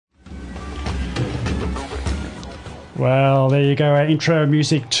Well, there you go, our intro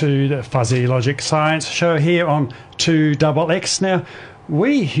music to the Fuzzy Logic Science Show here on 2XX. Now,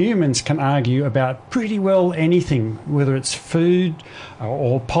 we humans can argue about pretty well anything, whether it's food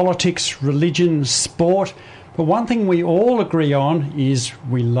or politics, religion, sport. But one thing we all agree on is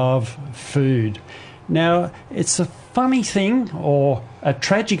we love food. Now, it's a funny thing, or a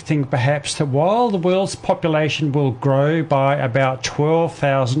tragic thing perhaps, that while the world's population will grow by about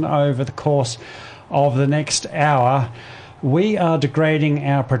 12,000 over the course of the next hour, we are degrading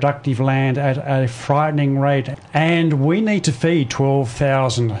our productive land at a frightening rate, and we need to feed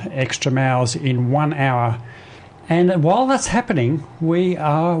 12,000 extra mouths in 1 hour. And while that's happening, we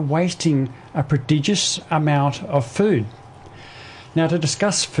are wasting a prodigious amount of food. Now, to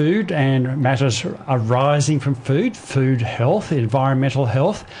discuss food and matters arising from food, food health, environmental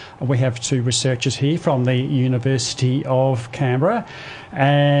health, we have two researchers here from the University of Canberra.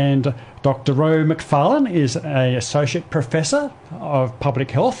 And Dr. Ro McFarlane is an Associate Professor of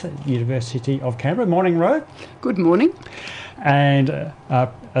Public Health at the University of Canberra. Morning, Ro. Good morning. And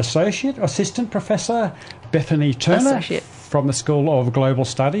Associate Assistant Professor Bethany Turner from the School of Global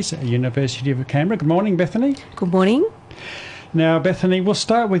Studies at the University of Canberra. Good morning, Bethany. Good morning. Now, Bethany, we'll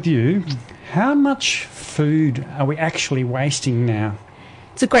start with you. How much food are we actually wasting now?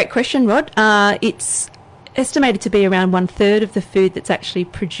 It's a great question, Rod. It's estimated to be around 1/3 of the food that's actually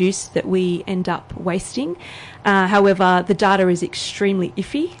produced that we end up wasting. However, the data is extremely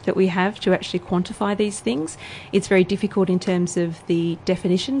iffy that we have to actually quantify these things. It's very difficult in terms of the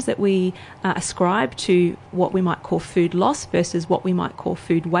definitions that we ascribe to what we might call food loss versus what we might call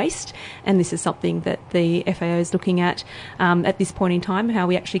food waste. And this is something that the FAO is looking at this point in time, how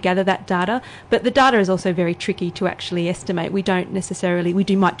we actually gather that data. But the data is also very tricky to actually estimate. We don't necessarily,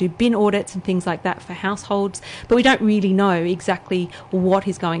 might do bin audits and things like that for households, but we don't really know exactly what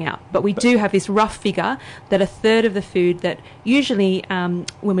is going out. But we do have this rough figure that 1/3 of the food that usually, when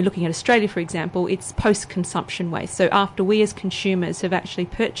we're looking at Australia, for example, it's post-consumption waste. So after we as consumers have actually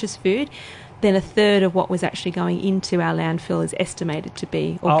purchased food, then 1/3 of what was actually going into our landfill is estimated to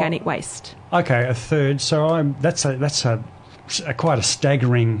be organic waste. Okay, 1/3. So that's quite a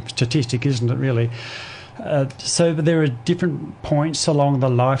staggering statistic, isn't it, really? So there are different points along the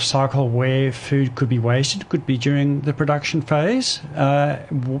life cycle where food could be wasted. It could be during the production phase.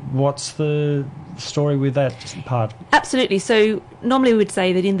 What's the story with that part? Absolutely. So normally we would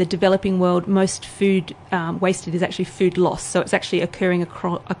say that in the developing world, most food wasted is actually food loss. So it's actually occurring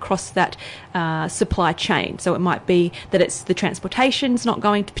across that supply chain. So it might be that it's the transportation's not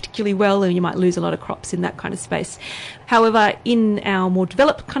going particularly well, and you might lose a lot of crops in that kind of space. However, in our more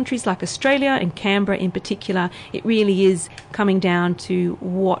developed countries like Australia and Canberra in particular, it really is coming down to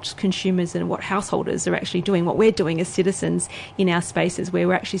what consumers and what householders are actually doing, what we're doing as citizens in our spaces, where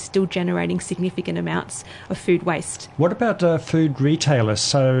we're actually still generating significant amounts of food waste. What about food retailers?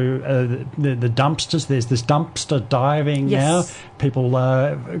 So the dumpsters, there's this dumpster diving now. People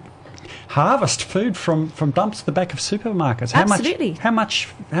harvest food from dumps at the back of supermarkets. Absolutely. How much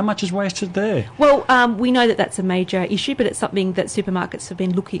is wasted there? Well, we know that that's a major issue, but it's something that supermarkets have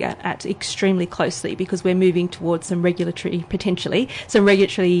been looking at extremely closely, because we're moving towards some regulatory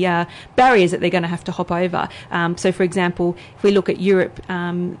barriers that they're going to have to hop over. So, for example, if we look at Europe,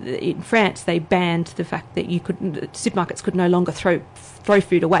 in France, they banned the fact that supermarkets could no longer throw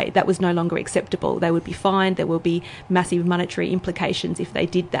food away. That was no longer acceptable. They would be fined. There will be massive monetary implications if they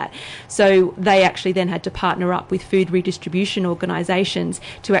did that. So they actually then had to partner up with food redistribution organisations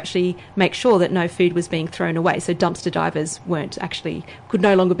to actually make sure that no food was being thrown away. So dumpster divers could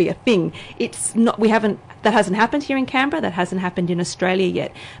no longer be a thing. That hasn't happened here in Canberra. That hasn't happened in Australia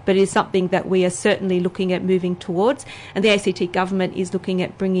yet. But it is something that we are certainly looking at moving towards. And the ACT government is looking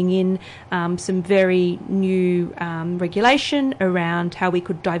at bringing in some very new regulation around how we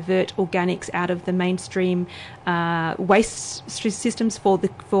could divert organics out of the mainstream waste systems for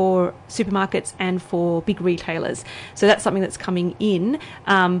supermarkets and for big retailers. So that's something that's coming in.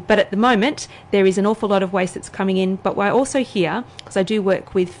 But at the moment, there is an awful lot of waste that's coming in. But we're also here, because I do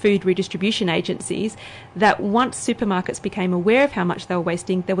work with food redistribution agencies, that once supermarkets became aware of how much they were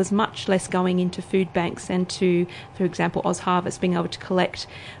wasting, there was much less going into food banks and to, for example, OzHarvest being able to collect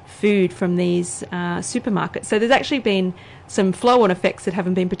food from these supermarkets. So there's actually been some flow-on effects that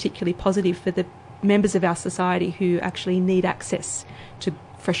haven't been particularly positive for the members of our society who actually need access to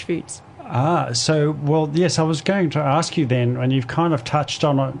fresh foods. Yes, I was going to ask you then, and you've kind of touched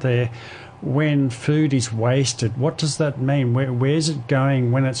on it there, when food is wasted, what does that mean? Where's it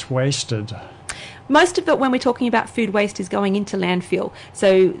going when it's wasted? Most of it, when we're talking about food waste, is going into landfill.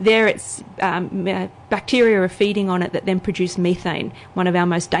 So there it's bacteria are feeding on it that then produce methane, one of our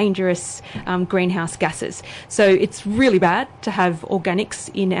most dangerous greenhouse gases. So it's really bad to have organics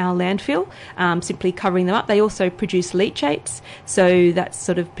in our landfill, simply covering them up. They also produce leachates, so that's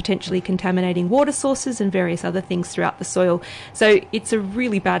sort of potentially contaminating water sources and various other things throughout the soil. So it's a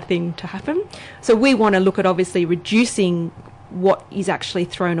really bad thing to happen. So we want to look at obviously reducing what is actually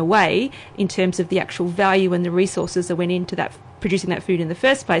thrown away in terms of the actual value and the resources that went into that producing that food in the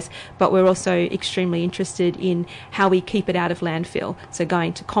first place, but we're also extremely interested in how we keep it out of landfill, so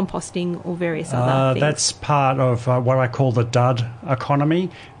going to composting or various other things. That's part of what I call the dud economy.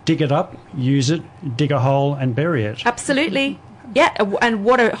 Dig it up, use it, dig a hole and bury it. Absolutely. Yeah, and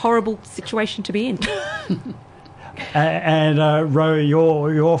what a horrible situation to be in. And Ro,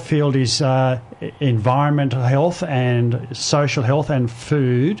 your field is environmental health and social health and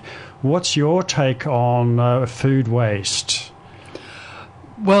food. What's your take on food waste?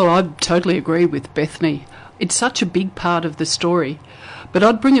 Well, I totally agree with Bethany. It's such a big part of the story. But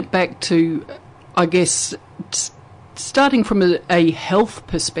I'd bring it back to, I guess, starting from a health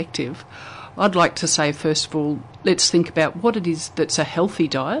perspective, I'd like to say, first of all, let's think about what it is that's a healthy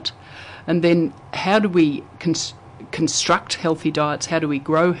diet, and then how do we construct healthy diets, how do we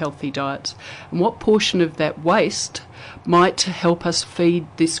grow healthy diets, and what portion of that waste might help us feed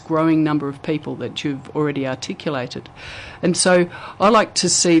this growing number of people that you've already articulated. And so I like to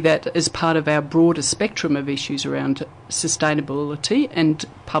see that as part of our broader spectrum of issues around sustainability and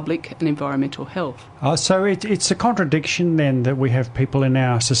public and environmental health. So it's a contradiction then that we have people in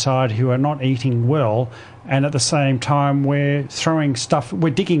our society who are not eating well, and at the same time we're throwing stuff,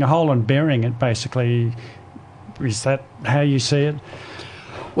 we're digging a hole and burying it basically. Is that how you see it?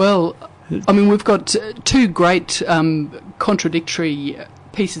 Well, I mean, we've got two great contradictory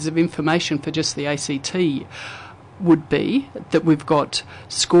pieces of information for just the ACT would be that we've got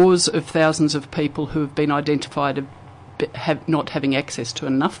scores of thousands of people who have been identified have not having access to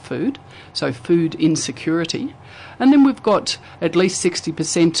enough food, so food insecurity. And then we've got at least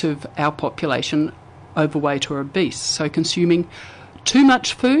 60% of our population overweight or obese, so consuming too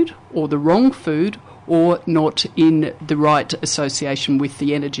much food or the wrong food or not in the right association with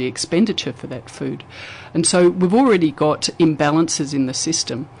the energy expenditure for that food. And so we've already got imbalances in the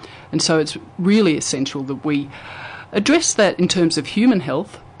system. And so it's really essential that we address that in terms of human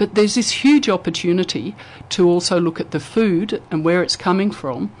health, but there's this huge opportunity to also look at the food and where it's coming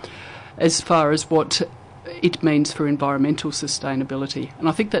from as far as what it means for environmental sustainability. And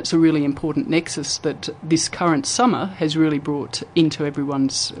I think that's a really important nexus that this current summer has really brought into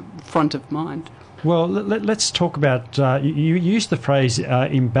everyone's front of mind. Well, let's talk about, you used the phrase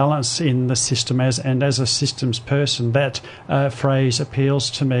imbalance in the system, as a systems person, that phrase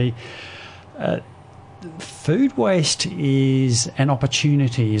appeals to me. Food waste is an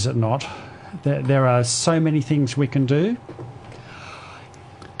opportunity, is it not? There are so many things we can do.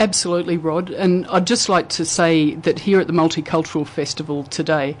 Absolutely, Rod. And I'd just like to say that here at the Multicultural Festival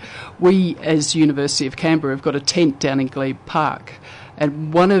today, we as University of Canberra have got a tent down in Glebe Park.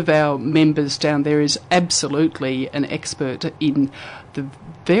 And one of our members down there is absolutely an expert in the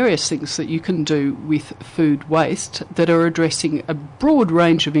various things that you can do with food waste that are addressing a broad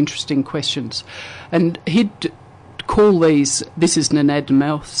range of interesting questions. And he'd call these, this is Nenad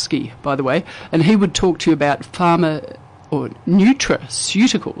Malsky, by the way, and he would talk to you about pharma or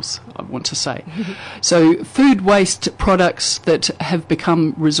nutraceuticals, I want to say. So food waste products that have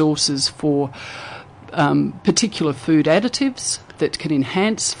become resources for particular food additives that can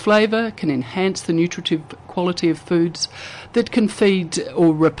enhance flavour, can enhance the nutritive quality of foods, that can feed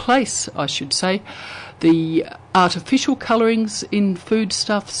or replace, I should say, the artificial colourings in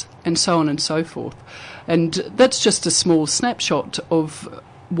foodstuffs and so on and so forth. And that's just a small snapshot of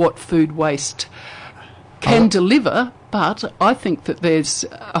what food waste can deliver, but I think that there's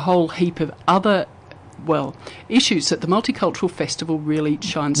a whole heap of other issues that the Multicultural Festival really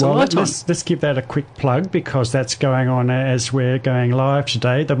shines a light on. Let's give that a quick plug, because that's going on as we're going live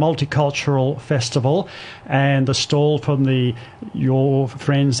today. The Multicultural Festival and the stall from your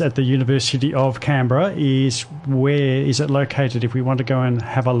friends at the University of Canberra is, where is it located if we want to go and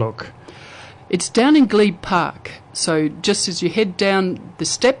have a look? It's down in Glebe Park. So just as you head down the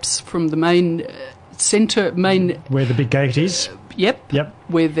steps from the main centre, where the big gate is. Yep.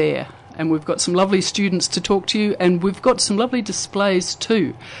 We're there. And we've got some lovely students to talk to you, and we've got some lovely displays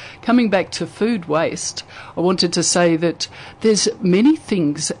too. Coming back to food waste, I wanted to say that there's many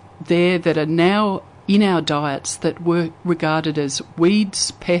things there that are now in our diets that were regarded as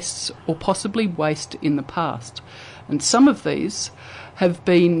weeds, pests, or possibly waste in the past. And some of these have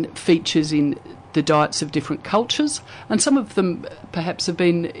been features in the diets of different cultures, and some of them perhaps have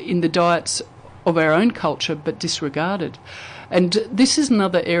been in the diets of our own culture but disregarded. And this is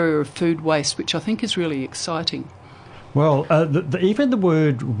another area of food waste which I think is really exciting. Well, even the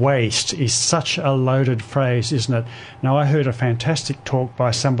word waste is such a loaded phrase, isn't it? Now, I heard a fantastic talk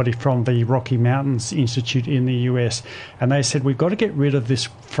by somebody from the Rocky Mountains Institute in the US, and they said we've got to get rid of this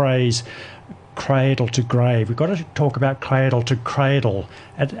phrase cradle to grave. We've got to talk about cradle to cradle.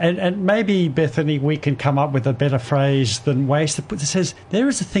 And maybe, Bethany, we can come up with a better phrase than waste that says there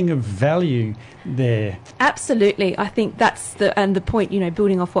is a thing of value there. Absolutely. I think that's the point,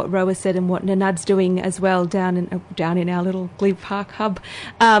 building off what Roa said and what Nanad's doing as well down in our little Glebe Park hub.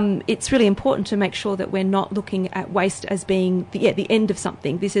 It's really important to make sure that we're not looking at waste as being the end of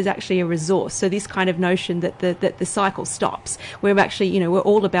something. This is actually a resource. So this kind of notion that the cycle stops. We're actually, we're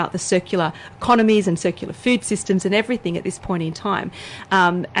all about the circular economies and circular food systems and everything at this point in time.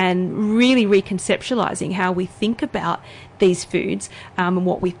 And really reconceptualising how we think about these foods and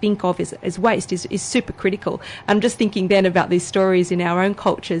what we think of as waste is super critical. I'm just thinking then about these stories in our own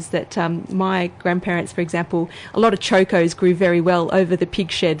cultures that my grandparents, for example, a lot of chocos grew very well over the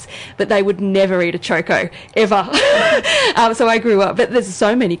pig sheds, but they would never eat a choco, ever. So I grew up, but there's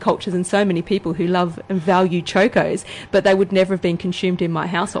so many cultures and so many people who love and value chocos, but they would never have been consumed in my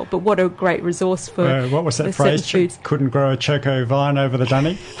household. But what a great resource for what was that phrase? Foods. Couldn't grow a choco vine over the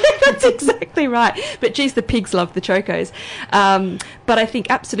dunny? That's exactly right. But geez, the pigs love the chocos. But I think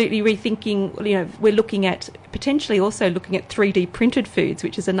absolutely rethinking, we're looking at potentially also looking at 3D printed foods,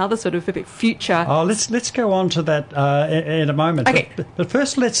 which is another sort of a bit future. Oh, let's go on to that in a moment. Okay. But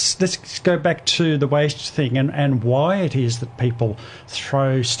first, let's go back to the waste thing and why it is that people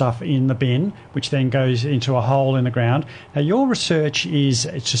throw stuff in the bin, which then goes into a hole in the ground. Now, your research is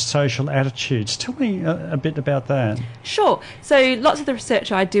just social attitudes. Tell me a bit about that. Sure. So lots of the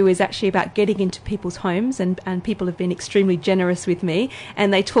research I do is actually about getting into people's homes, and people have been extremely generous with me,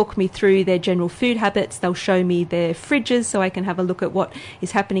 and they talk me through their general food habits. They'll show me their fridges so I can have a look at what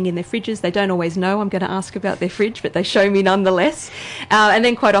is happening in their fridges. They don't always know I'm going to ask about their fridge, but they show me nonetheless. And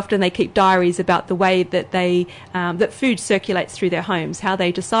then quite often they keep diaries about the way that that food circulates through their homes, how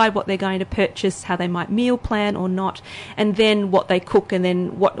they decide what they're going to purchase, how they might meal plan or not, and then what they cook, and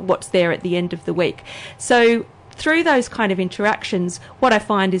then what's there at the end of the week. So through those kind of interactions, what I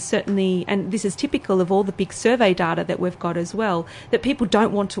find is certainly, and this is typical of all the big survey data that we've got as well, that people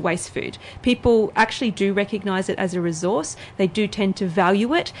don't want to waste food. People actually do recognise it as a resource. They do tend to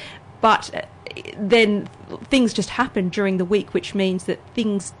value it, but then things just happen during the week, which means that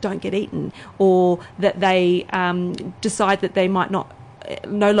things don't get eaten, or that they decide that they might not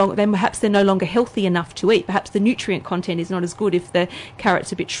perhaps they're no longer healthy enough to eat. Perhaps the nutrient content is not as good if the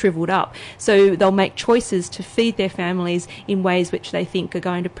carrot's a bit shriveled up. So they'll make choices to feed their families in ways which they think are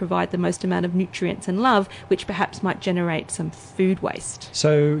going to provide the most amount of nutrients and love, which perhaps might generate some food waste.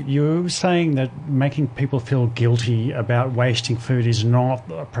 So you're saying that making people feel guilty about wasting food is not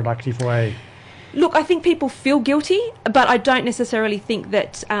a productive way? Look, I think people feel guilty, but I don't necessarily think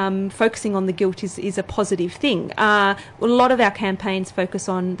that focusing on the guilt is a positive thing. A lot of our campaigns focus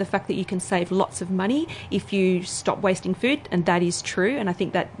on the fact that you can save lots of money if you stop wasting food, and that is true, and I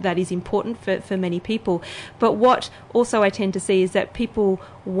think that is important for many people. But what also I tend to see is that people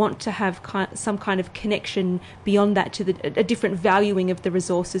want to have some kind of connection beyond that to a different valuing of the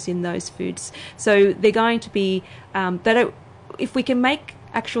resources in those foods. So they're going to be, if we can make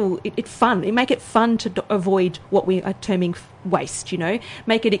make it fun to avoid what we are terming waste,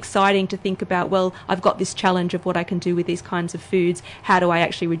 make it exciting to think about, well, I've got this challenge of what I can do with these kinds of foods. How do I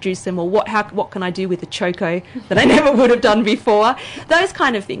actually reduce them? Or what can I do with a choco that I never would have done before? Those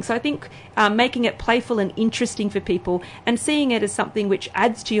kind of things. So I think making it playful and interesting for people and seeing it as something which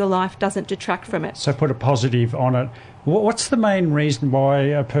adds to your life, doesn't detract from it. So put a positive on it. What's the main reason why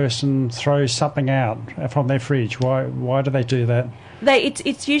a person throws something out from their fridge? Why do they do that?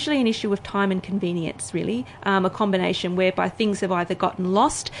 It's usually an issue of time and convenience, really, a combination whereby things have either gotten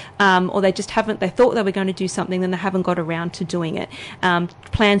lost or they thought they were going to do something, then they haven't got around to doing it.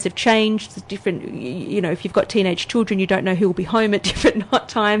 Plans have changed. It's different, if you've got teenage children, you don't know who will be home at different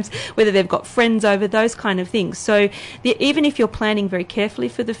times, whether they've got friends over, those kind of things. So even if you're planning very carefully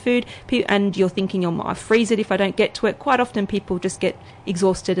for the food and you're thinking, I'll freeze it if I don't get to it, quite often people just get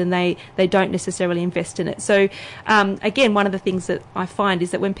exhausted and they don't necessarily invest in it. So again, one of the things that I find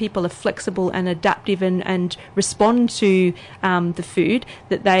is that when people are flexible and adaptive and respond to the food,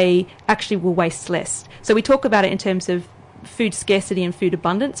 that they actually will waste less. So we talk about it in terms of food scarcity and food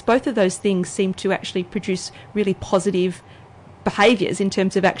abundance. Both of those things seem to actually produce really positive behaviours in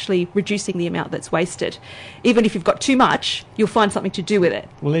terms of actually reducing the amount that's wasted. Even if you've got too much, you'll find something to do with it.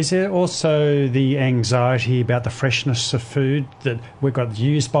 Well, is there also the anxiety about the freshness of food, that we've got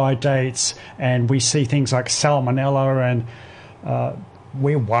use-by dates and we see things like salmonella, and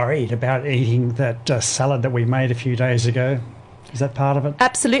we're worried about eating that salad that we made a few days ago? Is that part of it?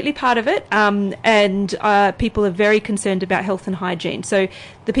 Absolutely part of it. And people are very concerned about health and hygiene. So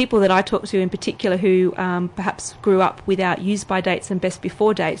the people that I talk to in particular who perhaps grew up without use-by dates and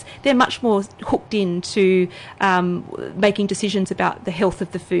best-before dates, they're much more hooked into making decisions about the health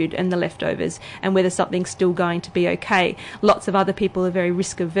of the food and the leftovers and whether something's still going to be okay. Lots of other people are very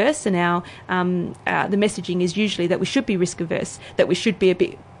risk-averse, and the messaging is usually that we should be risk-averse, that we should be a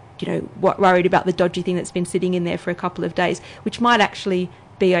bit worried about the dodgy thing that's been sitting in there for a couple of days, which might actually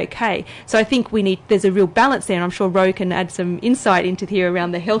be okay. So I think there's a real balance there, and I'm sure Ro can add some insight into here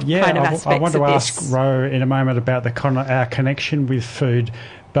around the health kind of aspects of this. I want to ask Ro in a moment about our connection with food.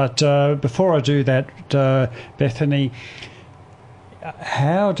 But before I do that, Bethany,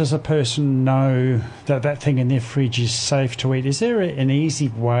 how does a person know that that thing in their fridge is safe to eat? Is there an easy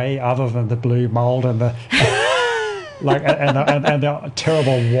way other than the blue mould and the... and the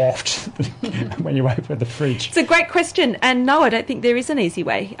terrible waft when you open the fridge? It's a great question, and no, I don't think there is an easy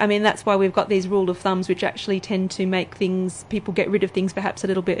way. I mean, that's why we've got these rule of thumbs, which actually tend to make people get rid of things perhaps a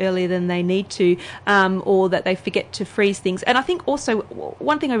little bit earlier than they need to, or that they forget to freeze things. And I think also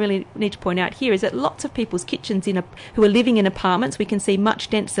one thing I really need to point out here is that lots of people's kitchens who are living in apartments, we can see much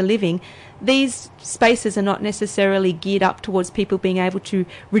denser living. These spaces are not necessarily geared up towards people being able to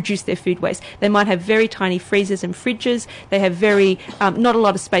reduce their food waste. They might have very tiny freezers and fridges. They have not a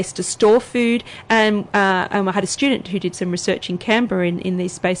lot of space to store food. And I had a student who did some research in Canberra in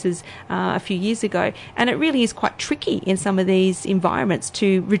these spaces a few years ago. And it really is quite tricky in some of these environments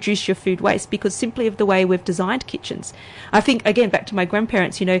to reduce your food waste because simply of the way we've designed kitchens. I think, again, back to my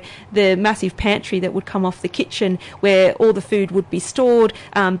grandparents, the massive pantry that would come off the kitchen where all the food would be stored,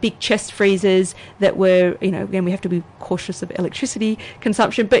 big chest freezers that were, again, we have to be cautious of electricity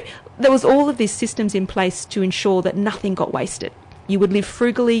consumption, but there was all of these systems in place to ensure that nothing got wasted. You would live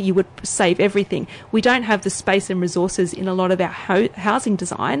frugally, you would save everything. We don't have the space and resources in a lot of our housing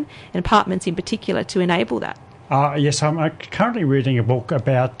design, and apartments in particular, to enable that. Yes, I'm currently reading a book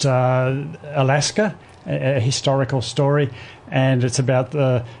about Alaska, a historical story, and it's about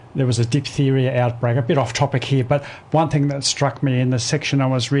there was a diphtheria outbreak. A bit off topic here, but one thing that struck me in the section I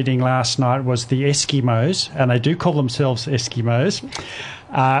was reading last night was the Eskimos, and they do call themselves Eskimos.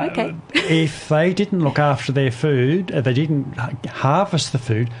 Okay. If they didn't look after their food, they didn't harvest the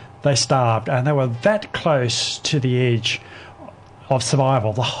food, they starved, and they were that close to the edge of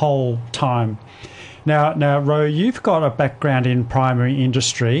survival the whole time. Now, Ro, you've got a background in primary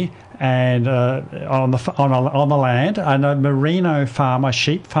industry and on the land, and a merino farm, a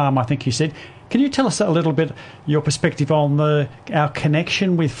sheep farm, I think you said. Can you tell us a little bit your perspective on our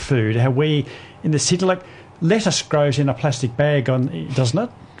connection with food? How we in the city, lettuce grows in a plastic bag, doesn't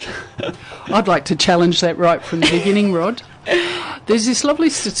it? I'd like to challenge that right from the beginning, Rod. There's this lovely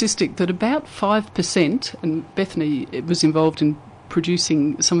statistic that about 5%, and Bethany was involved in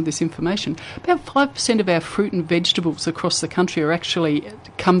producing some of this information, about 5% of our fruit and vegetables across the country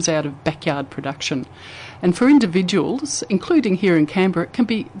comes out of backyard production. And for individuals, including here in Canberra, it can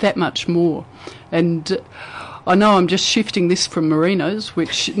be that much more. And I know I'm just shifting this from merinos,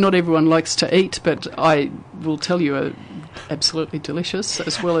 which not everyone likes to eat, but I will tell you are absolutely delicious,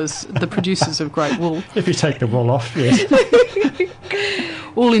 as well as the producers of great wool. If you take the wool off, yes.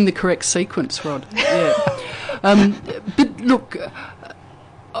 All in the correct sequence, Rod. Yeah. But look,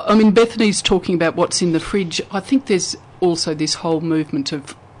 I mean, Bethany's talking about what's in the fridge. I think there's also this whole movement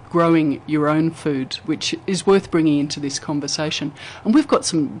of growing your own food, which is worth bringing into this conversation. And we've got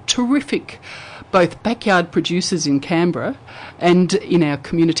some terrific both backyard producers in Canberra and in our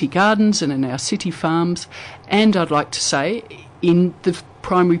community gardens and in our city farms, and I'd like to say in the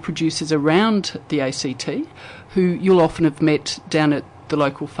primary producers around the ACT, who you'll often have met down at the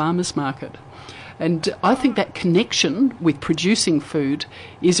local farmers market. And I think that connection with producing food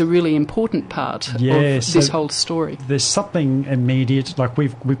is a really important part of this whole story. There's something immediate, like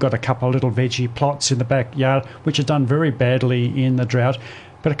we've got a couple of little veggie plots in the backyard, which are done very badly in the drought.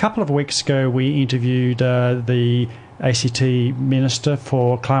 But a couple of weeks ago, we interviewed the ACT Minister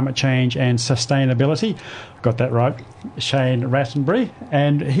for Climate Change and Sustainability, got that right, Shane Rattenbury,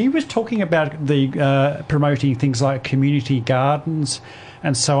 and he was talking about the promoting things like community gardens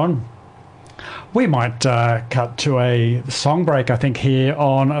and so on. We might cut to a song break, I think, here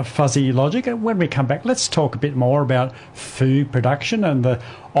on Fuzzy Logic. And when we come back, let's talk a bit more about food production and the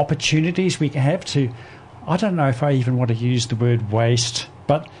opportunities we have to I don't know if I even want to use the word waste,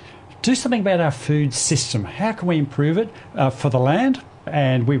 but do something about our food system. How can we improve it for the land?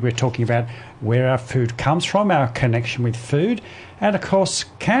 And we were talking about where our food comes from, our connection with food. And of course,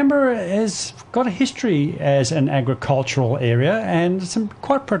 Canberra has got a history as an agricultural area and some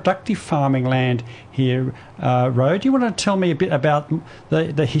quite productive farming land here. Ro, do you want to tell me a bit about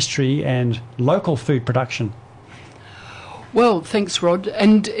the history and local food production? Well, thanks, Rod.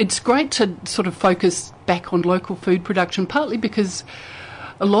 And it's great to sort of focus back on local food production, partly because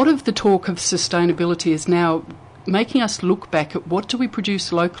a lot of the talk of sustainability is now making us look back at what do we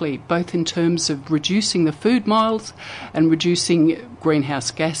produce locally, both in terms of reducing the food miles and reducing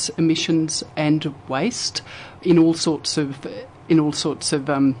greenhouse gas emissions and waste in all sorts of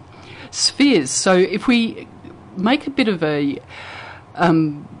spheres. So if we make a bit of a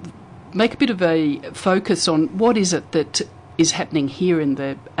focus on what is it that is happening here in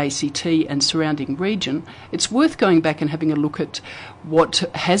the ACT and surrounding region, it's worth going back and having a look at what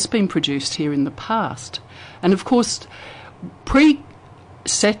has been produced here in the past. And of course,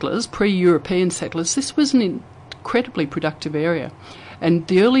 pre-settlers, pre-European settlers, this was an incredibly productive area. And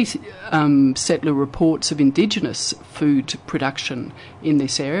the early settler reports of indigenous food production in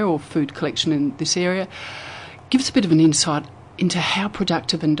this area, or food collection in this area, gives a bit of an insight into how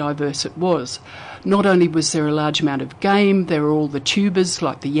productive and diverse it was. Not only was there a large amount of game, there were all the tubers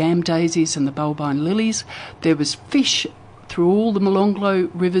like the yam daisies and the bulbine lilies, there was fish through all the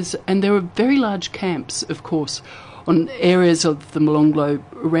Molonglo rivers, and there were very large camps, of course, on areas of the Molonglo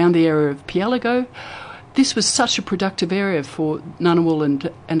around the area of Pialago. This was such a productive area for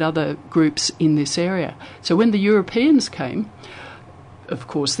Ngunnawal and other groups in this area. So when the Europeans came, of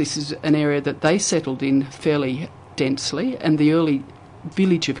course this is an area that they settled in fairly densely, and the early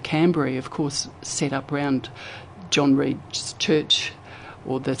village of Canberra, of course, set up around John Reed's church,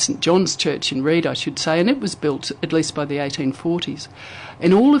 or the St John's Church in Reed, I should say, and it was built at least by the 1840s.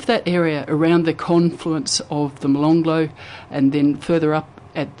 And all of that area around the confluence of the Molonglo, and then further up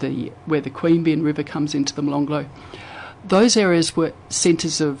at where the Queanbeyan River comes into the Molonglo, those areas were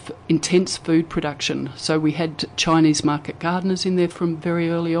centres of intense food production. So we had Chinese market gardeners in there from very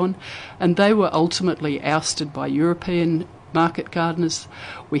early on, and they were ultimately ousted by European market gardeners.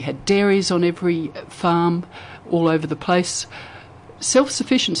 We had dairies on every farm all over the place.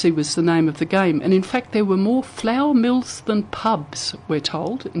 Self-sufficiency was the name of the game, and in fact there were more flour mills than pubs, we're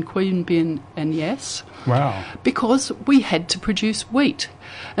told, in Queanbeyan and Yass. Wow. Because we had to produce wheat.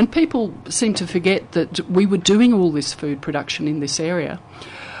 And people seem to forget that we were doing all this food production in this area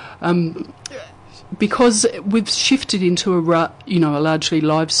because we've shifted into a largely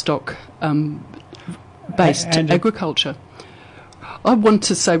livestock-based agriculture. I want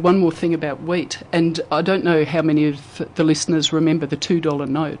to say one more thing about wheat, and I don't know how many of the listeners remember the $2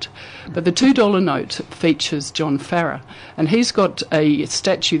 note, but the $2 note features John Farrer, and he's got a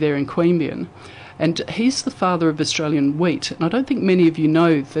statue there in Queanbeyan, and he's the father of Australian wheat. And I don't think many of you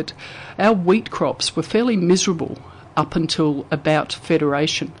know that our wheat crops were fairly miserable up until about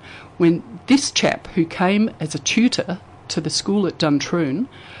Federation, when this chap, who came as a tutor to the school at Duntroon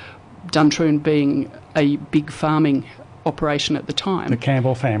being a big farming operation at the time. The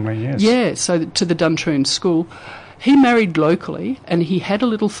Campbell family, yes. Yeah, so to the Duntroon school. He married locally, and he had a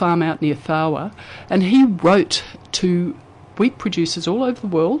little farm out near Tharwa, and he wrote to wheat producers all over the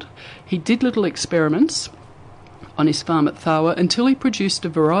world. He did little experiments on his farm at Tharwa until he produced a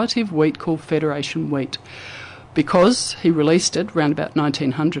variety of wheat called Federation wheat. Because he released it around about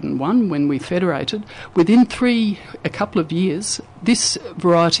 1901 when we federated, within a couple of years, this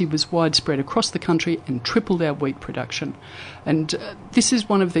variety was widespread across the country and tripled our wheat production. And this is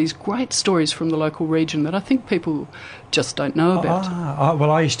one of these great stories from the local region that I think people just don't know about.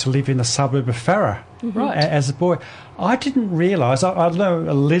 Well, I used to live in the suburb of Farrer as a boy. I didn't realise, I know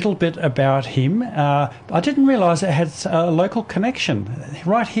a little bit about him, I didn't realise it had a local connection.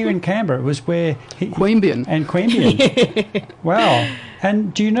 Right here in Canberra, it was where... Queanbeyan. And Queanbeyan. Wow.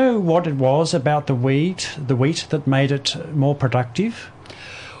 And do you know what it was about the wheat that made it more productive?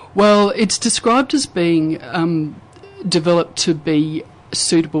 Well, it's described as being developed to be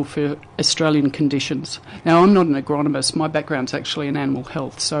suitable for Australian conditions. Now, I'm not an agronomist. My background's actually in animal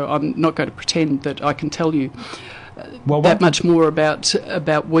health, so I'm not going to pretend that I can tell you that much more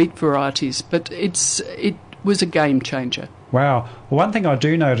about wheat varieties, but it was a game changer. Wow. Well, one thing I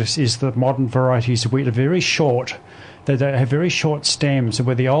do notice is that modern varieties of wheat are very short. They have very short stems,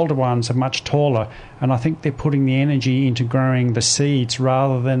 where the older ones are much taller, and I think they're putting the energy into growing the seeds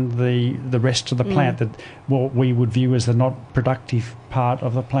rather than the rest of the plant that what we would view as the not productive part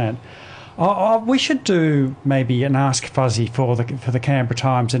of the plant. We should do maybe an Ask Fuzzy for the Canberra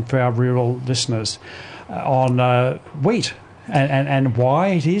Times and for our rural listeners. on wheat. And why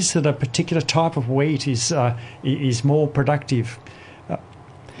it is that a particular type of wheat is more productive.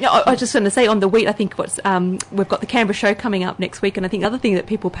 Yeah, I was just going to say on the wheat, I think we've got the Canberra show coming up next week, and I think the other thing that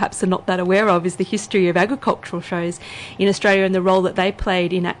people perhaps are not that aware of is the history of agricultural shows in Australia and the role that they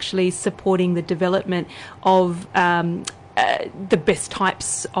played in actually supporting the development of the best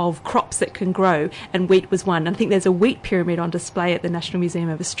types of crops that can grow, and wheat was one. And I think there's a wheat pyramid on display at the National Museum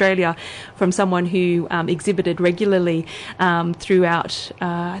of Australia from someone who exhibited regularly throughout,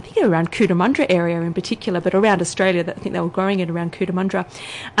 I think around Cootamundra area in particular, but around Australia. I think they were growing it around Cootamundra.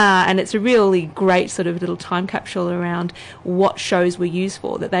 And it's a really great sort of little time capsule around what shows were used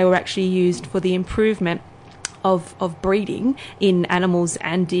for, that they were actually used for the improvement of breeding in animals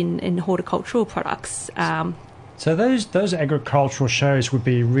and in horticultural products. So those agricultural shows would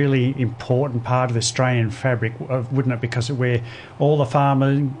be a really important part of the Australian fabric, wouldn't it? Because where all the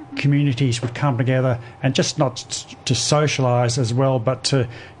farming communities would come together and just not to socialise as well, but to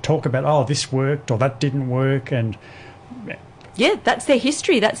talk about, oh, this worked or that didn't work, and yeah, that's their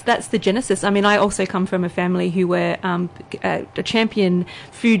history. That's the genesis. I mean, I also come from a family who were champion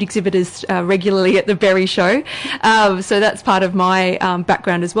food exhibitors regularly at the Berry Show. So that's part of my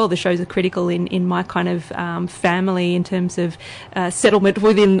background as well. The shows are critical in my kind of family in terms of settlement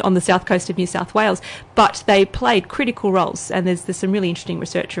on the south coast of New South Wales. But they played critical roles, and there's some really interesting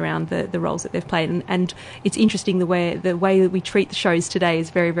research around the roles that they've played. And it's interesting the way that we treat the shows today is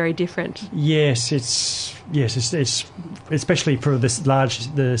very, very different. Yes, it's especially for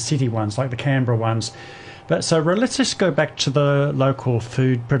the city ones like the Canberra ones. But so let's just go back to the local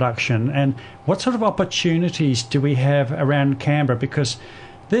food production and what sort of opportunities do we have around Canberra, because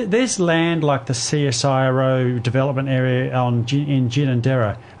there's land like the CSIRO development area in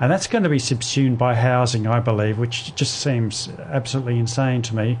Ginninderra, and that's going to be subsumed by housing, I believe, which just seems absolutely insane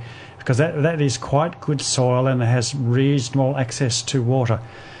to me, because that is quite good soil and it has reasonable access to water.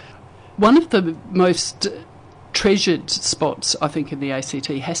 One of the most treasured spots, I think, in the ACT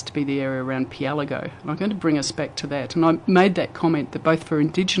has to be the area around Pialego. And I'm going to bring us back to that. And I made that comment that both for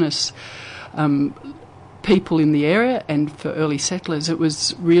Indigenous people in the area and for early settlers, it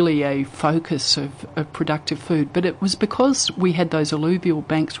was really a focus of productive food. But it was because we had those alluvial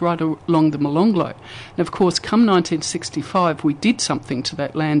banks right along the Molonglo. And of course, come 1965, we did something to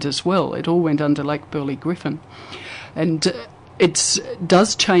that land as well. It all went under Lake Burley Griffin. And it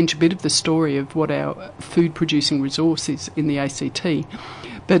does change a bit of the story of what our food-producing resource is in the ACT.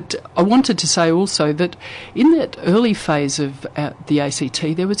 But I wanted to say also that in that early phase of the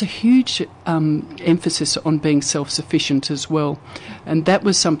ACT, there was a huge emphasis on being self-sufficient as well. And that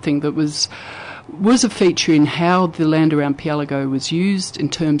was something that was a feature in how the land around Pialego was used in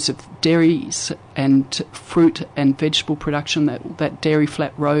terms of dairies and fruit and vegetable production, that dairy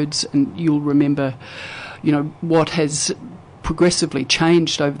flat roads. And you'll remember, what has progressively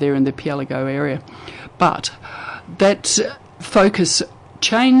changed over there in the Pialego area. But that focus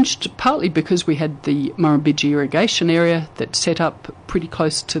changed partly because we had the Murrumbidgee irrigation area that set up pretty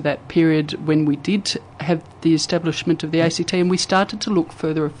close to that period when we did have the establishment of the ACT, and we started to look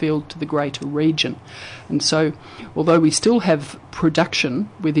further afield to the greater region. And so, although we still have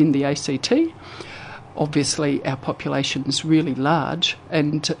production within the ACT, obviously our population is really large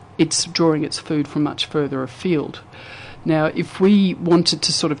and it's drawing its food from much further afield. Now, if we wanted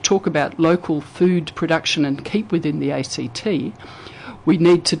to sort of talk about local food production and keep within the ACT, we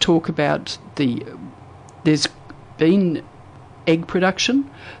need to talk about there's been egg production,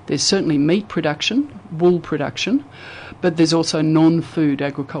 there's certainly meat production, wool production, but there's also non-food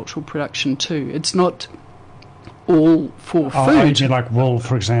agricultural production too. It's not all for food. Like wool,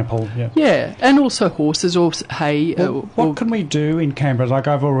 for example. Yeah, and also horses or hay. What can we do in Canberra? Like,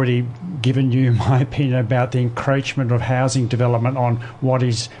 I've already given you my opinion about the encroachment of housing development on what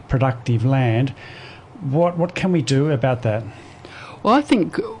is productive land. What can we do about that? Well, I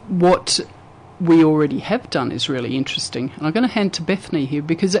think what we already have done is really interesting. And I'm going to hand to Bethany here,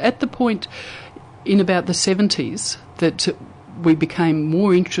 because at the point in about the 70s that we became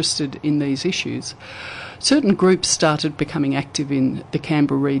more interested in these issues, certain groups started becoming active in the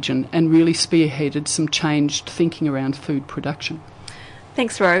Canberra region and really spearheaded some changed thinking around food production.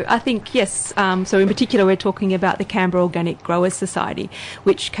 Thanks, Ro. I think, yes, so in particular we're talking about the Canberra Organic Growers Society,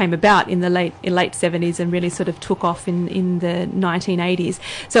 which came about in the late 70s and really sort of took off in the 1980s.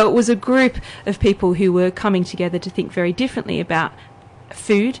 So it was a group of people who were coming together to think very differently about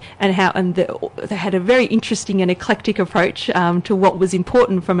food and they had a very interesting and eclectic approach to what was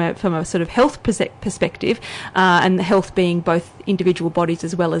important from a sort of health perspective, and the health being both individual bodies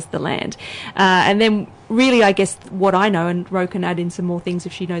as well as the land. And then really, I guess what I know, and Ro can add in some more things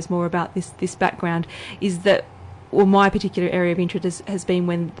if she knows more about this background, is that, well, my particular area of interest has been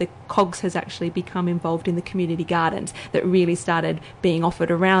when the COGS has actually become involved in the community gardens that really started being offered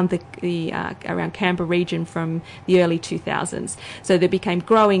around the around Canberra region from the early 2000s. So there became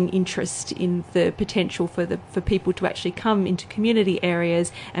growing interest in the potential for people to actually come into community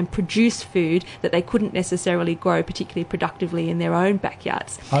areas and produce food that they couldn't necessarily grow particularly productively in their own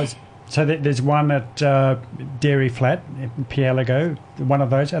backyards. So there's one at Dairy Flat in Pielago, one of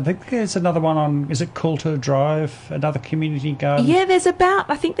those. I think there's another one on, is it Coulter Drive, another community garden? Yeah, there's about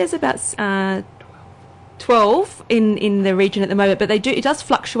 12 in the region at the moment, but it does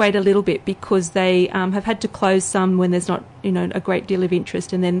fluctuate a little bit because they have had to close some when there's not a great deal of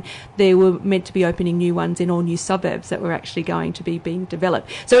interest, and then they were meant to be opening new ones in all new suburbs that were actually going to be being developed.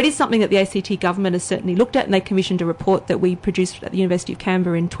 So it is something that the ACT government has certainly looked at, and they commissioned a report that we produced at the University of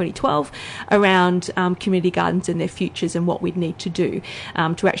Canberra in 2012 around community gardens and their futures and what we'd need to do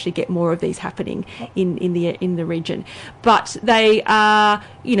to actually get more of these happening in the region. But they are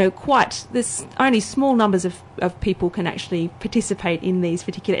there's only small numbers of people can actually participate in these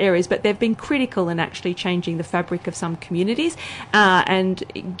particular areas, but they've been critical in actually changing the fabric of some communities and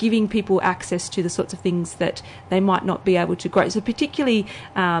giving people access to the sorts of things that they might not be able to grow. So particularly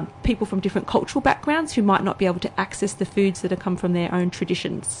people from different cultural backgrounds who might not be able to access the foods that have come from their own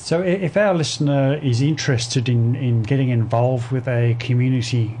traditions. So if our listener is interested in getting involved with a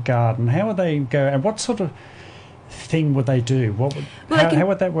community garden, how would they go, and what sort of thing would they do? How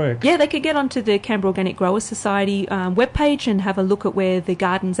would that work? Yeah, they could get onto the Canberra Organic Growers Society webpage and have a look at where the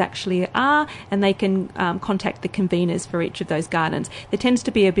gardens actually are, and they can contact the conveners for each of those gardens. There tends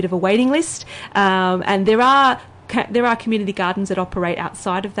to be a bit of a waiting list, and there are community gardens that operate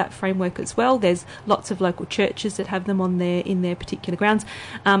outside of that framework as well. There's lots of local churches that have them in their particular grounds.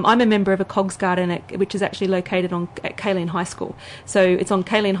 I'm a member of a COGS garden which is actually located at Kaylin High School. So it's on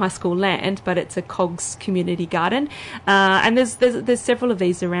Kaylin High School land, but it's a COGS community garden. And there's several of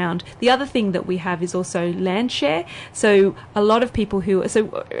these around. The other thing that we have is also land share. So a lot of people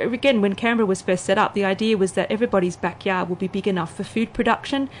again, when Canberra was first set up, the idea was that everybody's backyard will be big enough for food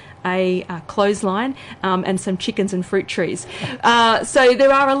production, a clothesline, and some chickens and fruit trees. So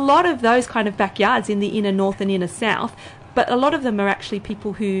there are a lot of those kind of backyards in the inner north and inner south, but a lot of them are actually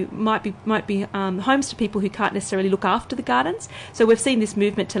people who might be homes to people who can't necessarily look after the gardens. So we've seen this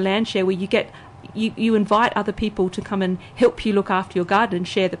movement to land share where you invite other people to come and help you look after your garden and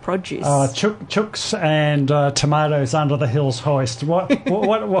share the produce. Chooks and tomatoes under the hills hoist. What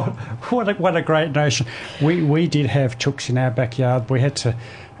a great notion. We did have chooks in our backyard. We had to.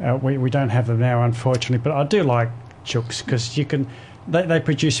 We don't have them now, unfortunately, but I do like chooks because they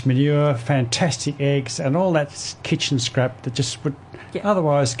produce manure, fantastic eggs, and all that kitchen scrap that just would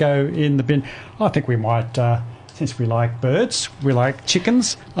otherwise go in the bin. I think we might, since we like birds, we like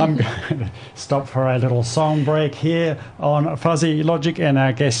chickens, I'm going to stop for a little song break here on Fuzzy Logic, and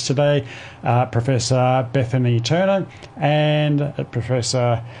our guests today, Professor Bethany Turner and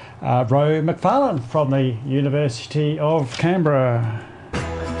Professor Ro McFarlane from the University of Canberra.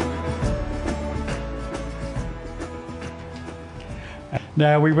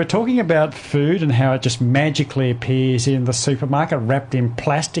 Now, we were talking about food and how it just magically appears in the supermarket, wrapped in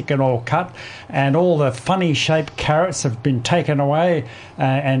plastic and all cut, and all the funny-shaped carrots have been taken away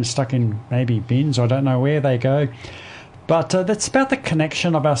and stuck in maybe bins. I don't know where they go. But that's about the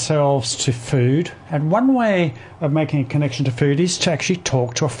connection of ourselves to food. And one way of making a connection to food is to actually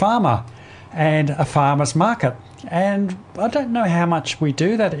talk to a farmer and a farmer's market. And I don't know how much we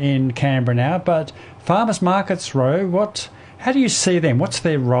do that in Canberra now, but farmers' markets, Ro, how do you see them? What's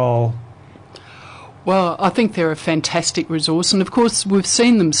their role? Well, I think they're a fantastic resource, and of course we've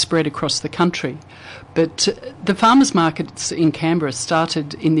seen them spread across the country. But the farmers' markets in Canberra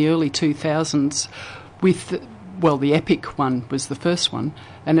started in the early 2000s with, the EPIC one was the first one,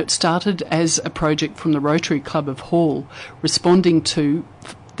 and it started as a project from the Rotary Club of Hall, responding to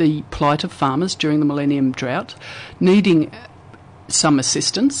the plight of farmers during the Millennium Drought, needing some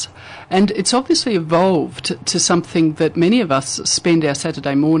assistance, and it's obviously evolved to something that many of us spend our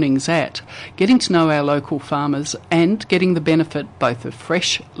Saturday mornings at, getting to know our local farmers and getting the benefit both of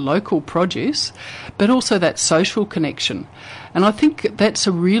fresh local produce but also that social connection. And I think that's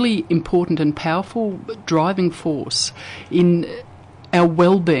a really important and powerful driving force in our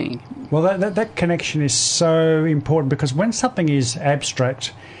well-being. Well, that connection is so important, because when something is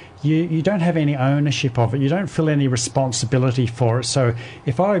abstract, you don't have any ownership of it. You don't feel any responsibility for it. So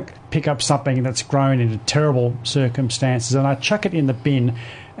if I pick up something that's grown in terrible circumstances and I chuck it in the bin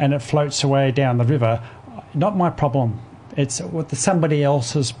and it floats away down the river, not my problem. It's somebody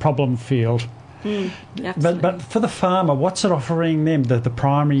else's problem field. But for the farmer, what's it offering them, the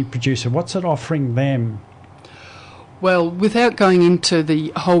primary producer? What's it offering them? Well, without going into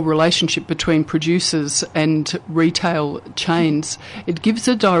the whole relationship between producers and retail chains, it gives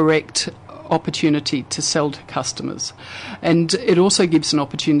a direct opportunity to sell to customers. And it also gives an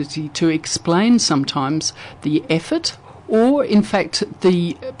opportunity to explain sometimes the effort or, in fact,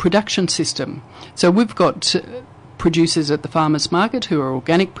 the production system. So we've got producers at the farmers market who are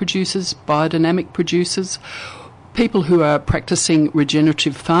organic producers, biodynamic producers, people who are practicing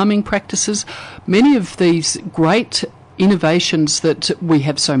regenerative farming practices. Many of these great innovations that we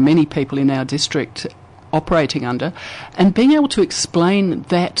have so many people in our district operating under, and being able to explain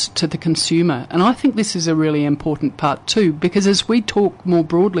that to the consumer. And I think this is a really important part too, because as we talk more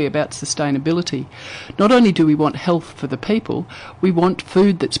broadly about sustainability, not only do we want health for the people, we want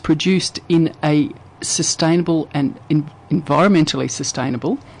food that's produced in a sustainable and environmentally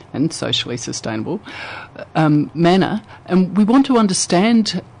sustainable and socially sustainable manner, and we want to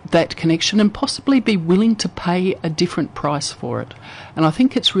understand that connection and possibly be willing to pay a different price for it. And I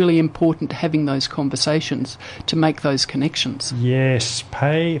think it's really important having those conversations to make those connections. Yes,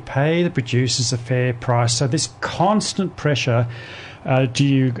 pay the producers a fair price. So this constant pressure, do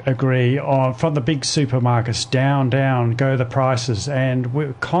you agree, from the big supermarkets, down go the prices, and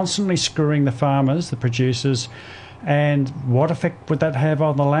we're constantly screwing the farmers, the producers, and what effect would that have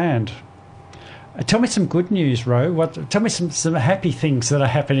on the land? Tell me some good news, Ro. Tell me some happy things that are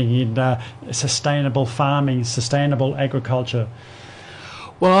happening in sustainable farming, sustainable agriculture.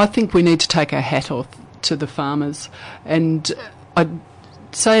 Well, I think we need to take our hat off to the farmers, and I'd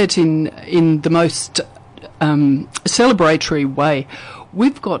say it in the most celebratory way.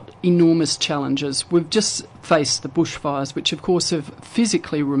 We've got enormous challenges. We've just faced the bushfires, which of course have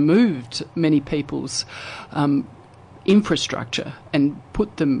physically removed many people's infrastructure and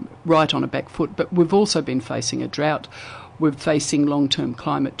put them right on a back foot. But we've also been facing a drought. We're facing long-term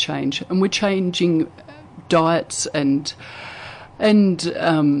climate change, and we're changing diets and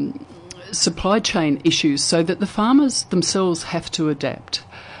supply chain issues so that the farmers themselves have to adapt.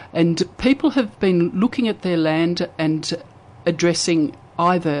 And people have been looking at their land and addressing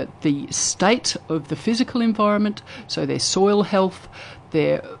either the state of the physical environment, so their soil health,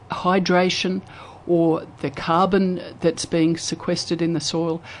 their hydration, or the carbon that's being sequestered in the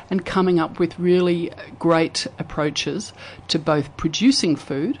soil, and coming up with really great approaches to both producing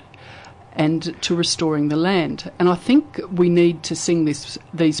food and to restoring the land. And I think we need to sing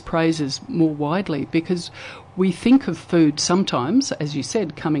these praises more widely, because we think of food sometimes, as you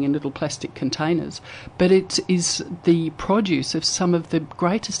said, coming in little plastic containers, but it is the produce of some of the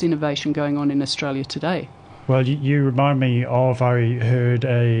greatest innovation going on in Australia today. Well, you remind me of, I heard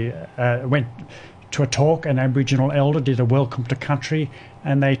went to a talk, an Aboriginal elder did a welcome to country,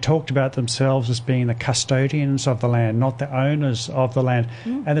 and they talked about themselves as being the custodians of the land, not the owners of the land.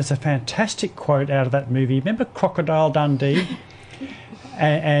 And there's a fantastic quote out of that movie. Remember Crocodile Dundee?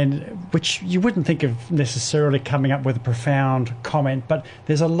 and which you wouldn't think of necessarily coming up with a profound comment, but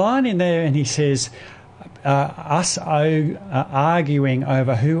there's a line in there and he says, us arguing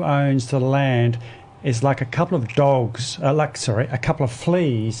over who owns the land is like a couple of dogs, a couple of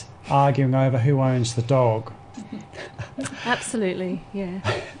fleas arguing over who owns the dog. Absolutely, yeah.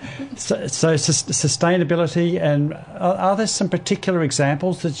 So sustainability, and are there some particular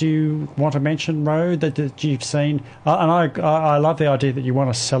examples that you want to mention, Ro, that you've seen? And I love the idea that you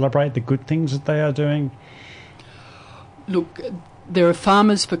want to celebrate the good things that they are doing. Look, there are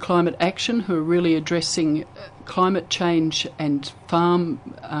Farmers for Climate Action who are really addressing climate change and farm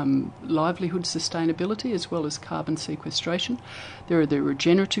livelihood sustainability as well as carbon sequestration. There are the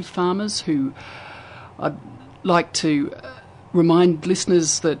regenerative farmers who I'd like to remind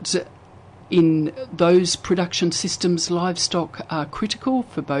listeners that in those production systems, livestock are critical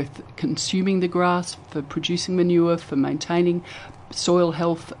for both consuming the grass, for producing manure, for maintaining soil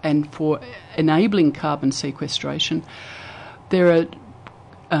health, and for enabling carbon sequestration. There are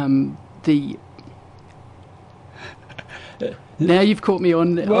the... Now you've caught me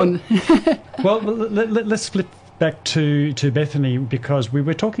on... Well, let's flip back to Bethany, because we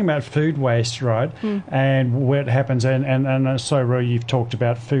were talking about food waste, right? And where it happens. And so, Ro, you've talked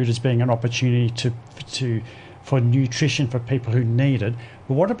about food as being an opportunity for nutrition for people who need it.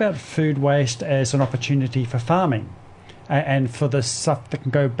 But what about food waste as an opportunity for farming and for the stuff that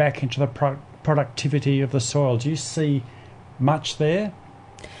can go back into the productivity of the soil? Do you see much there?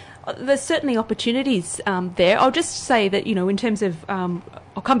 there's certainly opportunities there. I'll just say that, in terms of,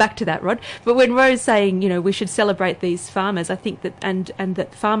 I'll come back to that, Rod, but when Ro's saying, we should celebrate these farmers, I think that, and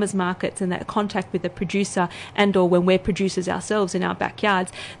that farmers markets and that contact with the producer, and or when we're producers ourselves in our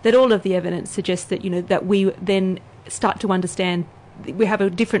backyards, that all of the evidence suggests that, that we then start to understand we have a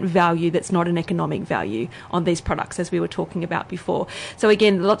different value that's not an economic value on these products, as we were talking about before. So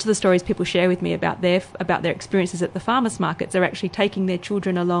again, lots of the stories people share with me about their experiences at the farmers markets are actually taking their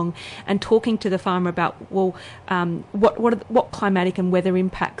children along and talking to the farmer about, what climatic and weather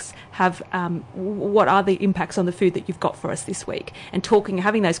impacts have, what are the impacts on the food that you've got for us this week, and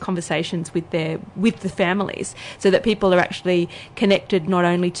having those conversations with the families, so that people are actually connected not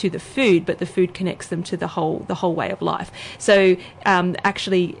only to the food, but the food connects them to the whole way of life. So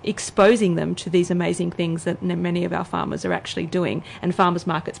actually exposing them to these amazing things that many of our farmers are actually doing, and farmers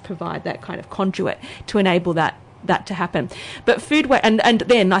markets provide that kind of conduit to enable that to happen. But food waste, and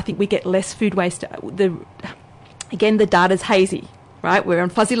then I think we get less food waste. Again, the data's hazy, right? We're on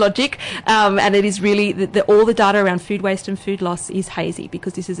fuzzy logic, and it is really all the data around food waste and food loss is hazy,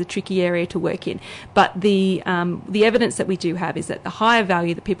 because this is a tricky area to work in. But the evidence that we do have is that the higher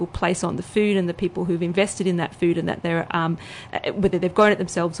value that people place on the food, and the people who've invested in that food, and that they're whether they've grown it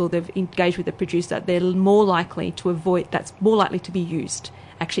themselves or they've engaged with the producer, they're more likely to avoid. That's more likely to be used,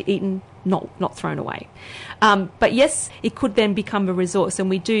 actually eaten, not thrown away. But yes, it could then become a resource, and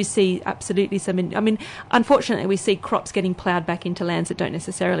we do see absolutely unfortunately we see crops getting ploughed back into lands that don't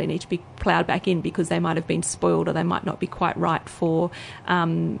necessarily need to be ploughed back in, because they might have been spoiled, or they might not be quite right for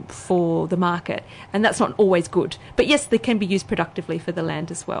the market, and that's not always good. But yes, they can be used productively for the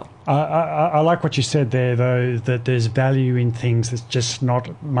land as well. I like what you said there, though, that there's value in things that's just not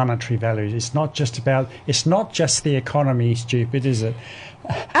monetary value. It's not just the economy, stupid, is it?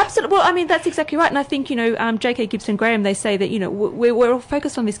 Absolutely. Well, that's exactly right. And I think, J.K. Gibson Graham, they say that, we're all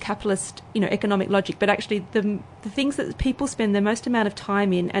focused on this capitalist, economic logic, but actually the things that people spend the most amount of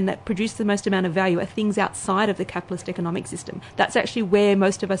time in and that produce the most amount of value are things outside of the capitalist economic system. That's actually where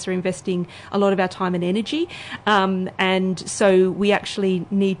most of us are investing a lot of our time and energy. And so we actually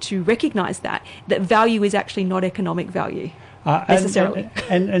need to recognise that value is actually not economic value. Necessarily.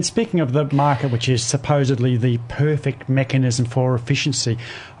 And speaking of the market, which is supposedly the perfect mechanism for efficiency,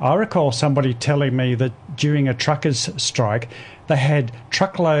 I recall somebody telling me that during a truckers' strike, they had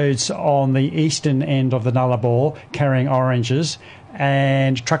truckloads on the eastern end of the Nullarbor carrying oranges,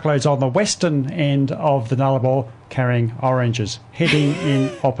 and truckloads on the western end of the Nullarbor carrying oranges, heading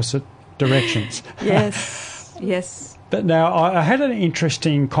in opposite directions. Yes. But now, I had an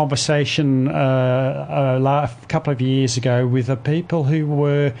interesting conversation a couple of years ago with the people who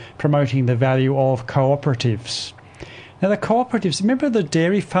were promoting the value of cooperatives. Now, the cooperatives, remember the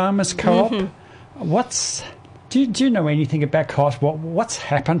Dairy Farmers Co-op? Mm-hmm. Do you know anything about co-ops? What's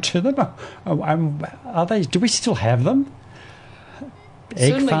happened to them? Do we still have them?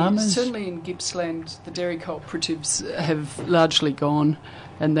 Farmers? Certainly in Gippsland, the dairy cooperatives have largely gone,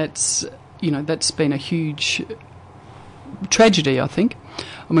 and that's been a huge tragedy, I think.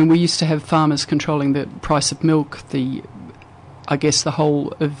 We used to have farmers controlling the price of milk, the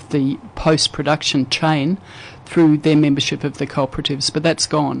whole of the post-production chain through their membership of the cooperatives, but that's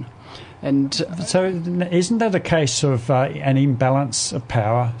gone. And so isn't that a case of an imbalance of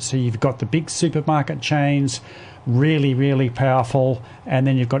power? So you've got the big supermarket chains, really, really powerful, and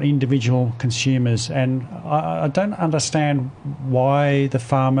then you've got individual consumers. And I don't understand why the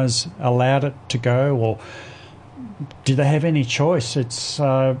farmers allowed it to go, or do they have any choice? It's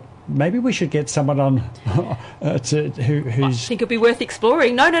maybe we should get someone on who's... I think it'd be worth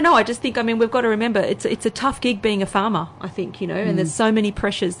exploring. No. I just think, we've got to remember, it's a tough gig being a farmer, I think, and there's so many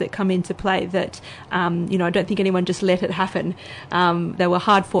pressures that come into play that, I don't think anyone just let it happen. They were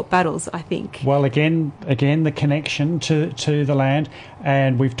hard-fought battles, I think. Well, again, the connection to the land,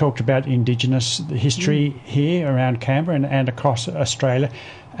 and we've talked about Indigenous history here around Canberra and across Australia,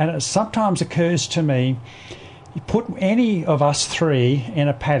 and it sometimes occurs to me, you put any of us three in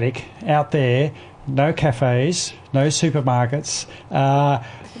a paddock out there, no cafes, no supermarkets,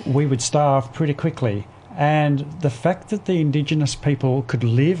 we would starve pretty quickly. And the fact that the Indigenous people could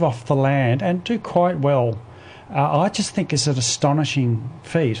live off the land and do quite well, I just think is an astonishing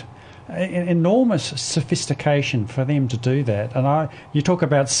feat. Enormous sophistication for them to do that. And you talk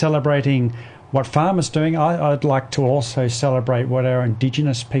about celebrating what farmers are doing. I'd like to also celebrate what our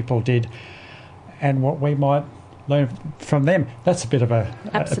Indigenous people did and what we might learn from them. That's a bit of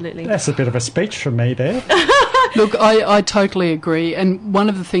a speech from me there. Look, I totally agree. And one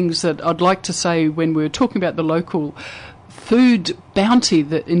of the things that I'd like to say when we were talking about the local food bounty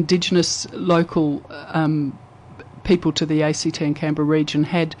that Indigenous local people to the ACT and Canberra region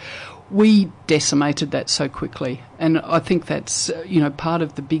had, we decimated that so quickly. And I think that's, part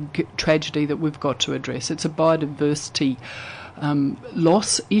of the big tragedy that we've got to address. It's a biodiversity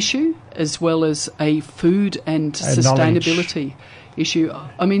loss issue as well as a food and sustainability issue.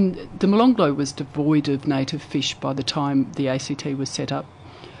 I mean, the Molonglo was devoid of native fish by the time the ACT was set up.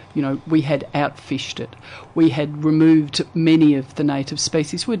 We had outfished it. We had removed many of the native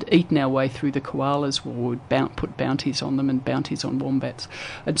species. We'd eaten our way through the koalas, we'd put bounties on them and bounties on wombats.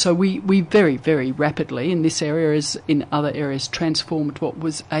 And so we very, very rapidly, in this area as in other areas, transformed what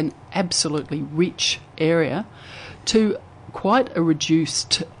was an absolutely rich area to quite a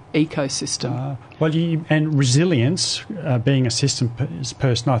reduced ecosystem. And resilience, being a systems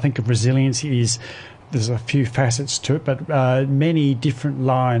person, I think of resilience is, there's a few facets to it, but many different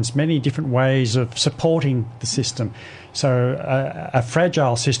lines, many different ways of supporting the system. So a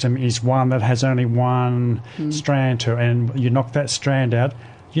fragile system is one that has only one strand to it, and you knock that strand out.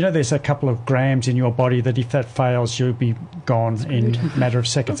 There's a couple of grams in your body that if that fails, you'll be gone in a matter of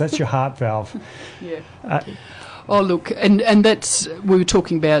seconds. That's your heart valve. Yeah. Look, and that's, we were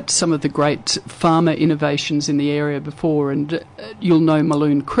talking about some of the great farmer innovations in the area before, and you'll know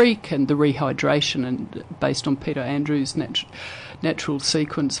Maloon Creek and the rehydration, and based on Peter Andrews' natural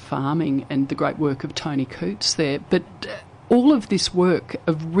sequence farming and the great work of Tony Cootes there. But all of this work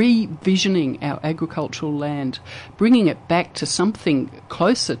of revisioning our agricultural land, bringing it back to something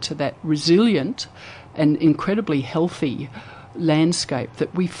closer to that resilient and incredibly healthy landscape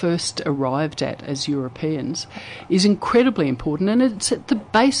that we first arrived at as Europeans, is incredibly important, and it's at the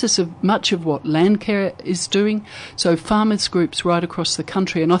basis of much of what Landcare is doing. So farmers groups right across the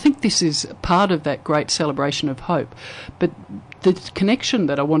country, and I think this is part of that great celebration of hope. But the connection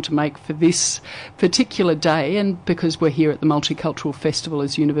that I want to make for this particular day, and because we're here at the Multicultural Festival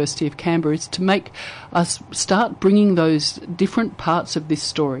as University of Canberra, is to make us start bringing those different parts of this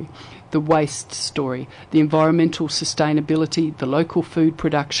story, the waste story, the environmental sustainability, the local food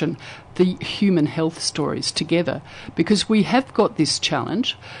production, the human health stories together, because we have got this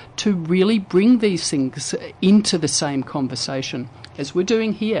challenge to really bring these things into the same conversation as we're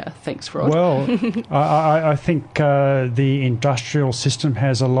doing here. Thanks, Rod. Well, I think the industrial system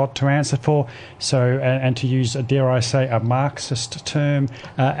has a lot to answer for. So, and to use, dare I say, a Marxist term,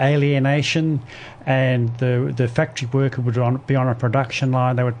 alienation. And the factory worker would be on a production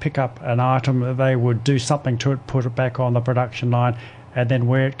line. They would pick up an item, they would do something to it, put it back on the production line, and then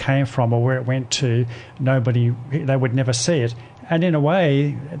where it came from or where it went to, they would never see it. And in a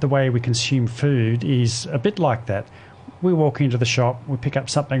way, the way we consume food is a bit like that. We walk into the shop, we pick up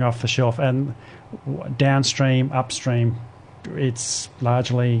something off the shelf, and downstream, upstream, it's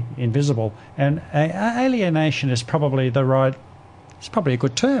largely invisible. And alienation is probably it's probably a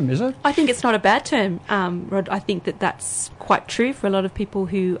good term, is it? I think it's not a bad term, Rod. I think that's quite true for a lot of people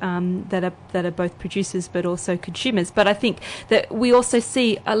who that are both producers but also consumers. But I think that we also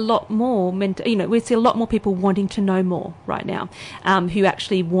see a lot more, we see a lot more people wanting to know more right now, who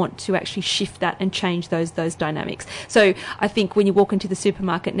actually want to actually shift that and change those dynamics. So I think when you walk into the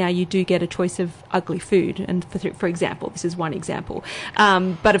supermarket now, you do get a choice of ugly food, and for example, this is one example.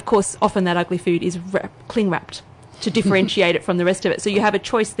 But of course, often that ugly food is cling wrapped to differentiate it from the rest of it. So you have a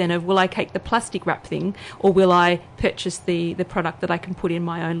choice then of, will I take the plastic wrap thing, or will I purchase the product that I can put in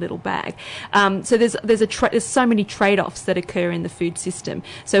my own little bag? So there's so many trade-offs that occur in the food system.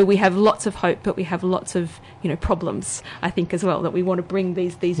 So we have lots of hope, but we have lots of problems, I think, as well, that we want to bring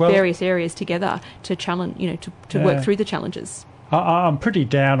these various areas together to challenge, to work through the challenges. I'm pretty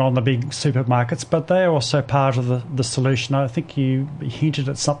down on the big supermarkets, but they're also part of the solution. I think you hinted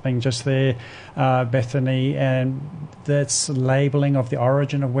at something just there, Bethany, and that's labelling of the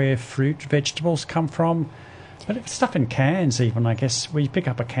origin of where fruit, vegetables come from. But it's stuff in cans even, I guess. When you pick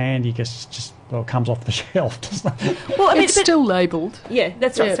up a can, you guess it comes off the shelf, doesn't it? Well, I mean, it's still labelled. Yeah,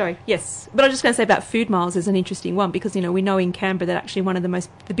 that's right, sorry. Yes. But I was just going to say about food miles is an interesting one, because, we know in Canberra that actually one of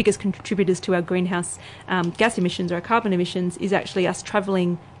the biggest contributors to our greenhouse gas emissions or our carbon emissions is actually us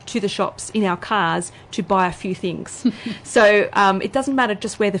travelling to the shops in our cars to buy a few things. So it doesn't matter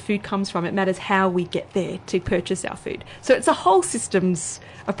just where the food comes from, it matters how we get there to purchase our food. So it's a whole systems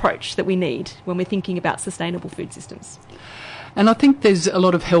approach that we need when we're thinking about sustainable food systems. And I think there's a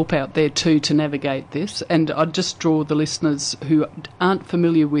lot of help out there too to navigate this, and I'd just draw the listeners who aren't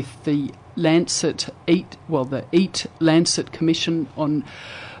familiar with the EAT Lancet Commission on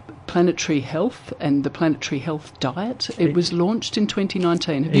Planetary Health and the Planetary Health Diet. It was launched in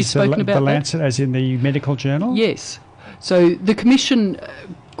 2019. Have you spoken about the Lancet, as in the medical journal? Yes. So the Commission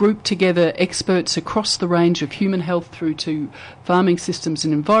grouped together experts across the range of human health through to farming systems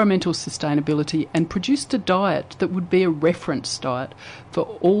and environmental sustainability, and produced a diet that would be a reference diet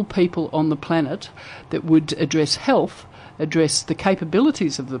for all people on the planet, that would address health, address the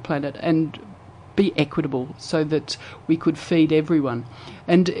capabilities of the planet, and be equitable so that we could feed everyone.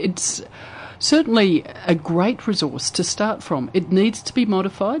 And it's certainly a great resource to start from. It needs to be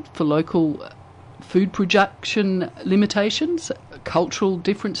modified for local food production limitations, cultural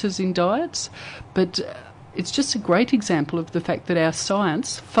differences in diets, but it's just a great example of the fact that our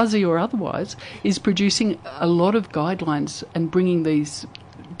science, fuzzy or otherwise, is producing a lot of guidelines and bringing these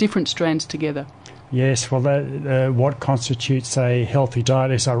different strands together. Yes, well, what constitutes a healthy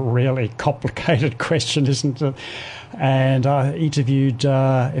diet is a really complicated question, isn't it? And I interviewed,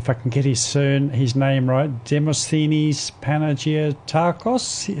 if I can get his name right, Demosthenes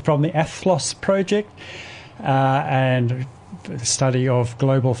Panagiotakos from the Athlos Project, and the study of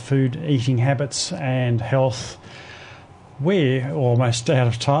global food eating habits and health. We're almost out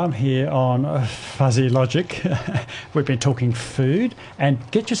of time here on Fuzzy Logic. We've been talking food. And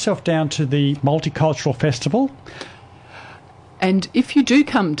get yourself down to the Multicultural Festival. And if you do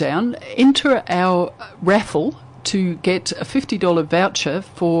come down, enter our raffle to get a $50 voucher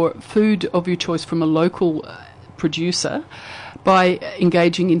for food of your choice from a local producer by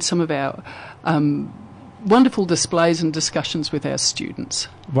engaging in some of our wonderful displays and discussions with our students.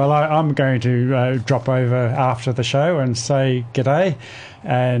 Well, I'm going to drop over after the show and say g'day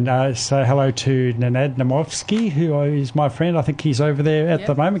and say hello to Nenad Namovsky, who is my friend. I think he's over there at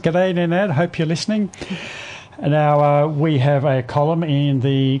the moment. G'day, Nenad. Hope you're listening. Now, we have a column in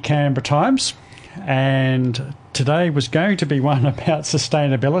the Canberra Times, and today was going to be one about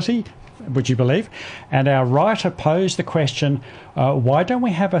sustainability, would you believe? And our writer posed the question, why don't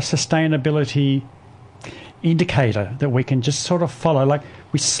we have a sustainability indicator that we can just sort of follow? Like,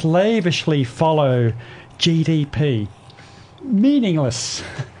 we slavishly follow GDP. Meaningless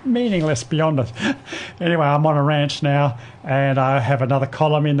beyond it. Anyway, I'm on a rant now, and I have another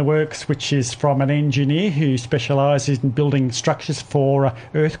column in the works, which is from an engineer who specialises in building structures for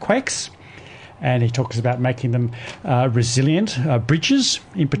earthquakes. And he talks about making them resilient, bridges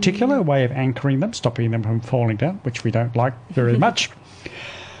in particular, a way of anchoring them, stopping them from falling down, which we don't like very much.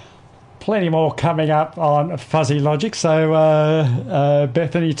 Plenty more coming up on Fuzzy Logic. So,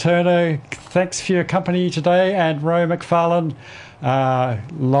 Bethany Turner, thanks for your company today, and Ro McFarlane,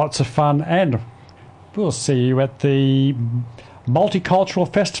 lots of fun, and we'll see you at the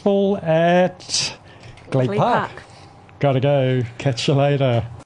Multicultural Festival at Glebe Park. Gotta go. Catch you later.